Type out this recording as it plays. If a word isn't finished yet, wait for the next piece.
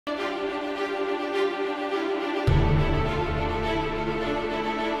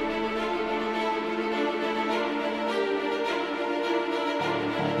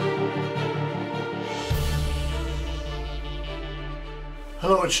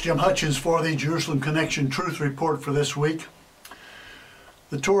Hello, it's Jim Hutchins for the Jerusalem Connection Truth Report for this week.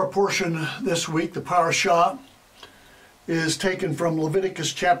 The Torah portion this week, the parashah, is taken from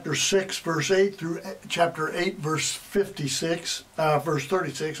Leviticus chapter 6, verse 8 through chapter 8, verse 36, verse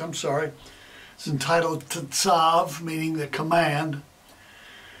 36, I'm sorry. It's entitled Tzav, meaning the command.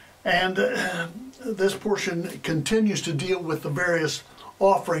 And this portion continues to deal with the various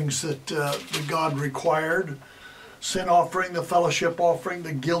offerings that God required. Sin offering, the fellowship offering,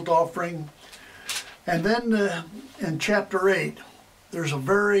 the guilt offering. And then in chapter 8, there's a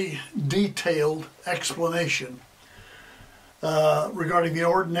very detailed explanation regarding the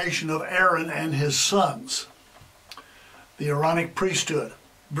ordination of Aaron and his sons, the Aaronic priesthood.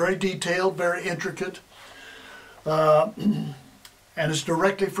 Very detailed, very intricate, and it's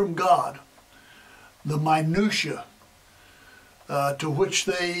directly from God. The minutiae to which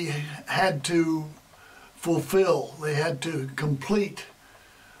they had to fulfill, they had to complete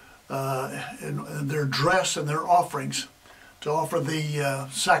in their dress and their offerings to offer the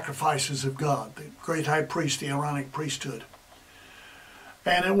sacrifices of God, the great high priest, the Aaronic priesthood.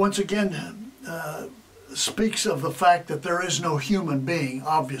 And it once again speaks of the fact that there is no human being,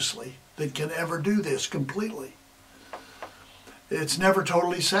 obviously, that can ever do this completely. It's never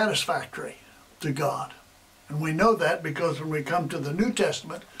totally satisfactory to God. And we know that because when we come to the New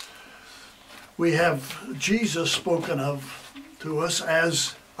Testament, we have Jesus spoken of to us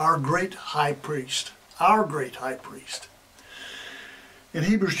as our great high priest, our great high priest. In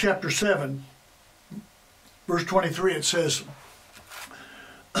Hebrews chapter 7, verse 23, it says,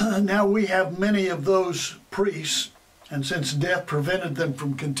 "Now we have many of those priests, and since death prevented them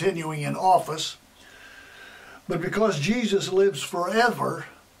from continuing in office, but because Jesus lives forever,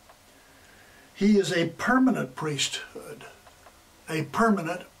 he is a permanent priesthood,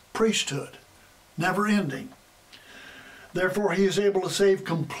 never ending. Therefore he is able to save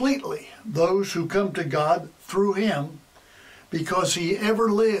completely those who come to God through him, because he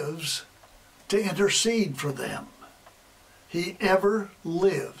ever lives to intercede for them." He ever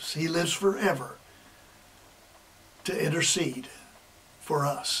lives. He lives forever to intercede for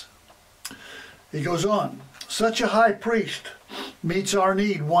us. He goes on, "Such a high priest meets our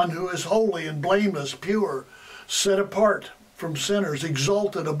need, one who is holy and blameless, pure, set apart from sinners,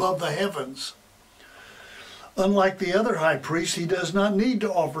 exalted above the heavens. Unlike the other high priests, he does not need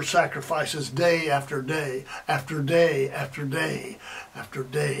to offer sacrifices day after day, after day, after day, after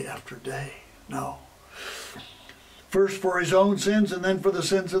day, after day. No. First for his own sins and then for the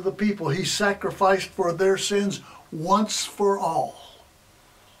sins of the people. He sacrificed for their sins once for all.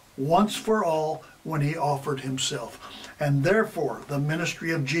 Once for all when he offered himself. And therefore the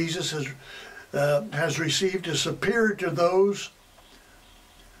ministry of Jesus has received is superior to those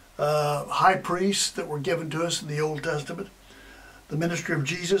high priests that were given to us in the Old Testament. The ministry of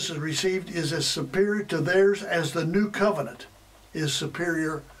Jesus is as superior to theirs as the new covenant is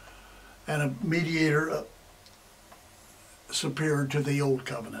superior, and a mediator superior to the old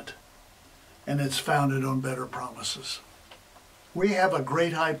covenant, and it's founded on better promises. We have a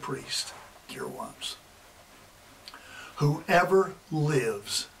great high priest, dear ones, who ever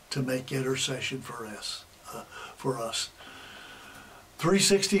lives to make intercession for us.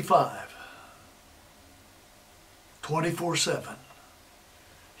 365, 24/7,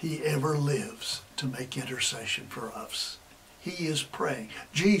 he ever lives to make intercession for us. He is praying.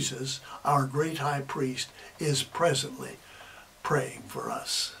 Jesus, our great high priest, is presently praying for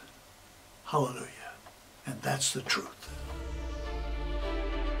us. Hallelujah. And that's the truth.